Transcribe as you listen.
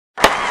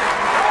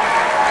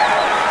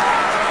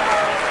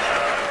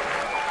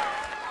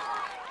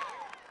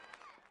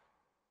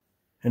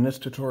In this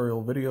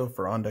tutorial video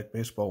for On Deck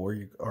Baseball,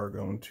 we are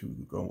going to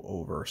go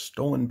over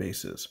stolen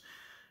bases.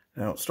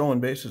 Now,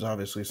 stolen base is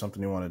obviously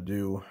something you want to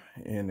do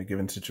in a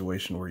given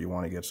situation where you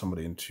want to get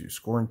somebody into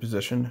scoring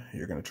position.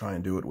 You're going to try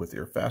and do it with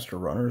your faster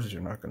runners.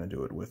 You're not going to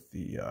do it with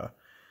the,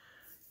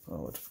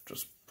 well, let's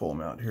just pull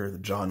them out here, the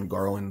John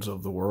Garlands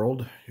of the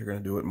world. You're going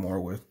to do it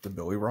more with the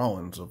Billy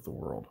Rollins of the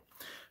world.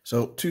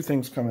 So two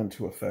things come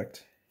into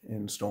effect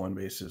in stolen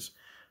bases.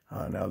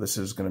 Now this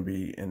is going to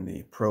be in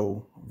the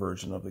pro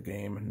version of the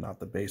game, not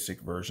the basic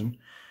version.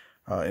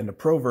 In the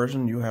pro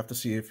version, you have to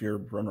see if your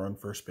runner on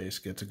first base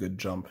gets a good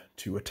jump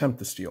to attempt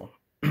the steal.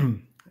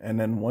 And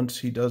then once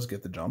he does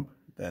get the jump,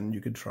 then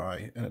you could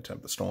try and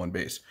attempt the stolen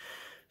base.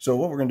 So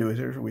what we're going to do is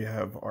here we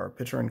have our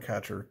pitcher and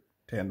catcher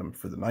tandem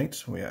for the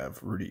Knights. We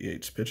have Rudy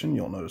Yates pitching.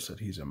 You'll notice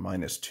that he's a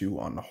 -2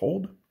 on the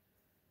hold.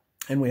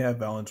 And we have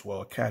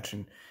Valenzuela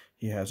catching.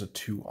 He has a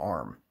 2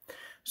 arm.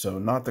 So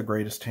not the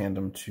greatest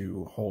tandem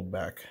to hold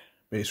back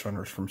base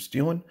runners from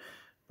stealing,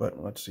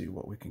 but let's see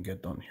what we can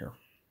get done here.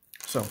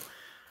 So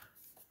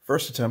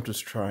first attempt to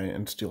try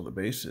and steal the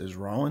base is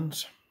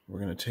Rollins. We're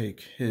going to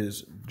take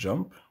his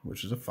jump,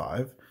 which is a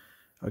 5,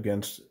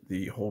 against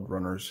the hold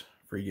runners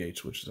for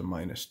Yates, which is a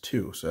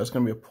 -2. So that's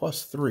going to be a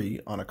 +3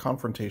 on a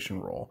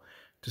confrontation roll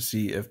to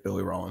see if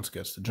Billy Rollins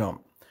gets the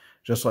jump.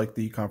 Just like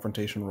the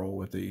confrontation roll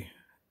with the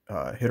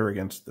hitter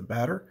against the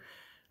batter,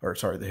 or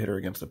sorry, the hitter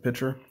against the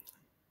pitcher,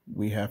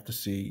 we have to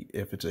see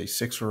if it's a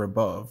 6 or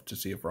above to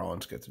see if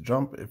Rollins gets a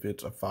jump. If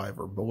it's a 5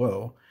 or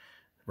below,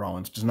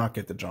 Rollins does not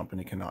get the jump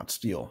and he cannot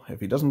steal. If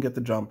he doesn't get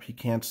the jump, he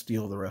can't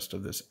steal the rest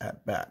of this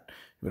at bat.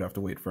 You would have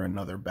to wait for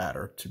another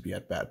batter to be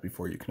at bat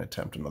before you can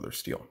attempt another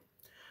steal.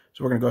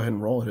 So we're going to go ahead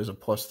and roll. It is a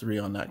 +3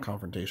 on that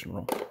confrontation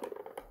roll.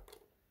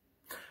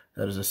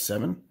 That is a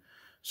 7.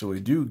 So we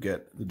do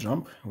get the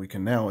jump. We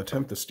can now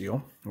attempt the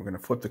steal. We're going to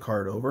flip the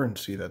card over and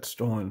see that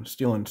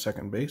stealing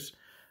second base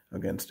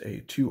against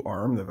a 2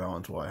 arm that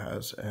Valenzuela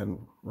has,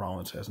 and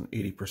Rollins has an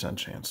 80%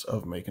 chance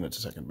of making it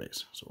to second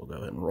base. So we'll go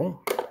ahead and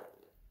roll.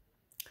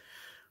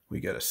 We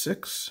get a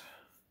 6,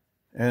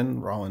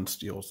 and Rollins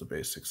steals the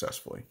base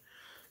successfully.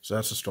 So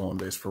that's a stolen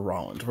base for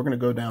Rollins. We're going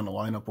to go down the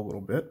lineup a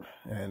little bit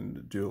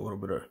and do a little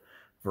bit of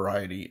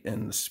variety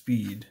in the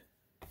speed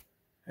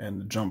and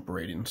the jump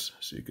ratings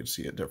so you can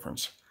see a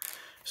difference.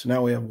 So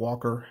now we have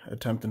Walker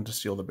attempting to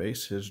steal the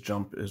base. His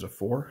jump is a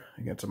 4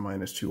 against a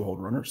 -2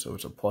 hold runner, so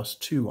it's a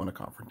 +2 on a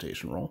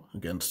confrontation roll.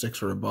 Again,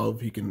 6 or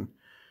above, he can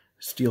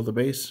steal the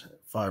base.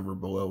 5 or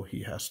below,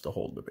 he has to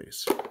hold the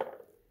base.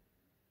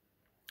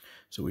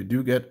 So we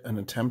do get an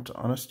attempt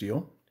on a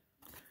steal.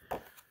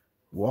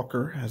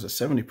 Walker has a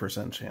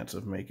 70% chance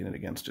of making it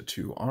against a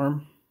 2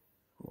 arm.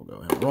 We'll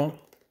go ahead and roll.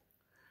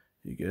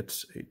 He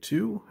gets a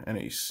 2, and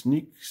he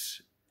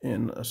sneaks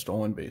in a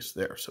stolen base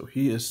there. So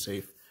he is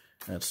safe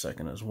at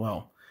second as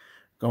well.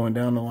 Going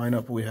down the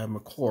lineup, we have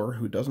McClure,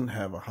 who doesn't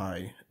have a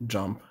high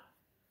jump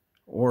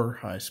or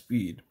high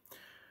speed.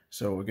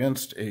 So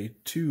against a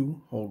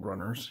 2 hold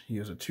runners, he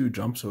has a 2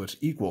 jump, so it's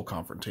equal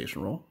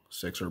confrontation roll.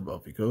 6 or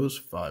above he goes,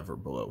 5 or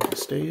below he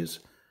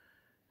stays.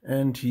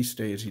 And he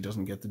stays, he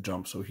doesn't get the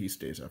jump, so he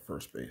stays at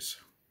first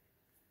base.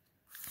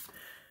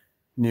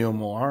 Neil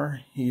Millar,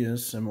 he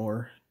is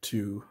similar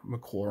to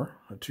McClure,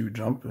 a 2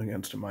 jump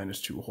against a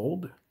 -2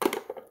 hold.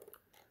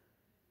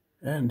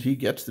 And he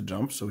gets the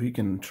jump, so he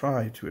can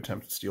try to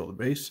attempt to steal the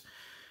base.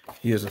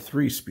 He has a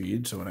 3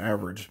 speed, so an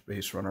average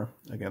base runner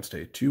against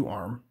a 2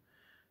 arm.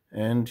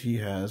 And he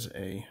has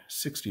a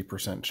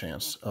 60%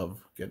 chance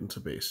of getting to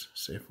base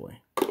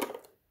safely.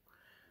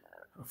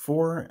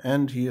 4,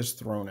 and he is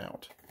thrown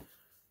out.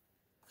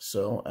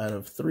 So out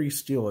of 3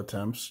 steal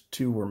attempts,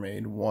 2 were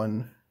made.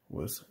 1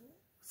 was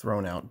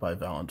thrown out by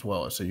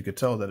Valenzuela. So you could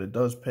tell that it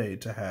does pay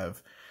to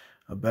have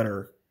a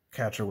better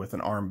catcher with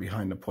an arm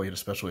behind the plate,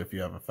 especially if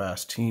you have a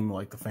fast team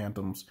like the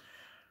Phantoms.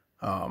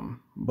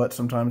 But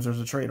sometimes there's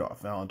a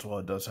trade-off.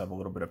 Valenzuela does have a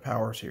little bit of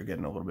power, so you're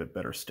getting a little bit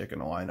better stick in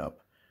the lineup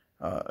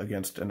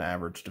against an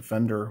average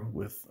defender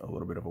with a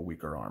little bit of a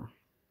weaker arm.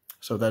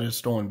 So that is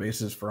stolen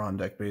bases for On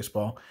Deck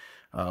Baseball.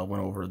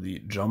 Went over the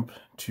jump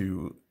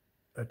to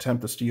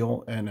attempt the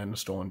steal and then the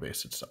stolen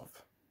base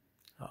itself.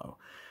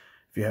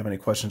 If you have any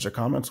questions or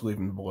comments, leave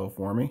them below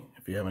for me.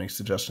 If you have any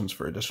suggestions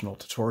for additional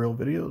tutorial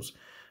videos,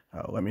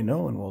 let me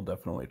know, and we'll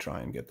definitely try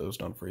and get those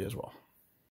done for you as well.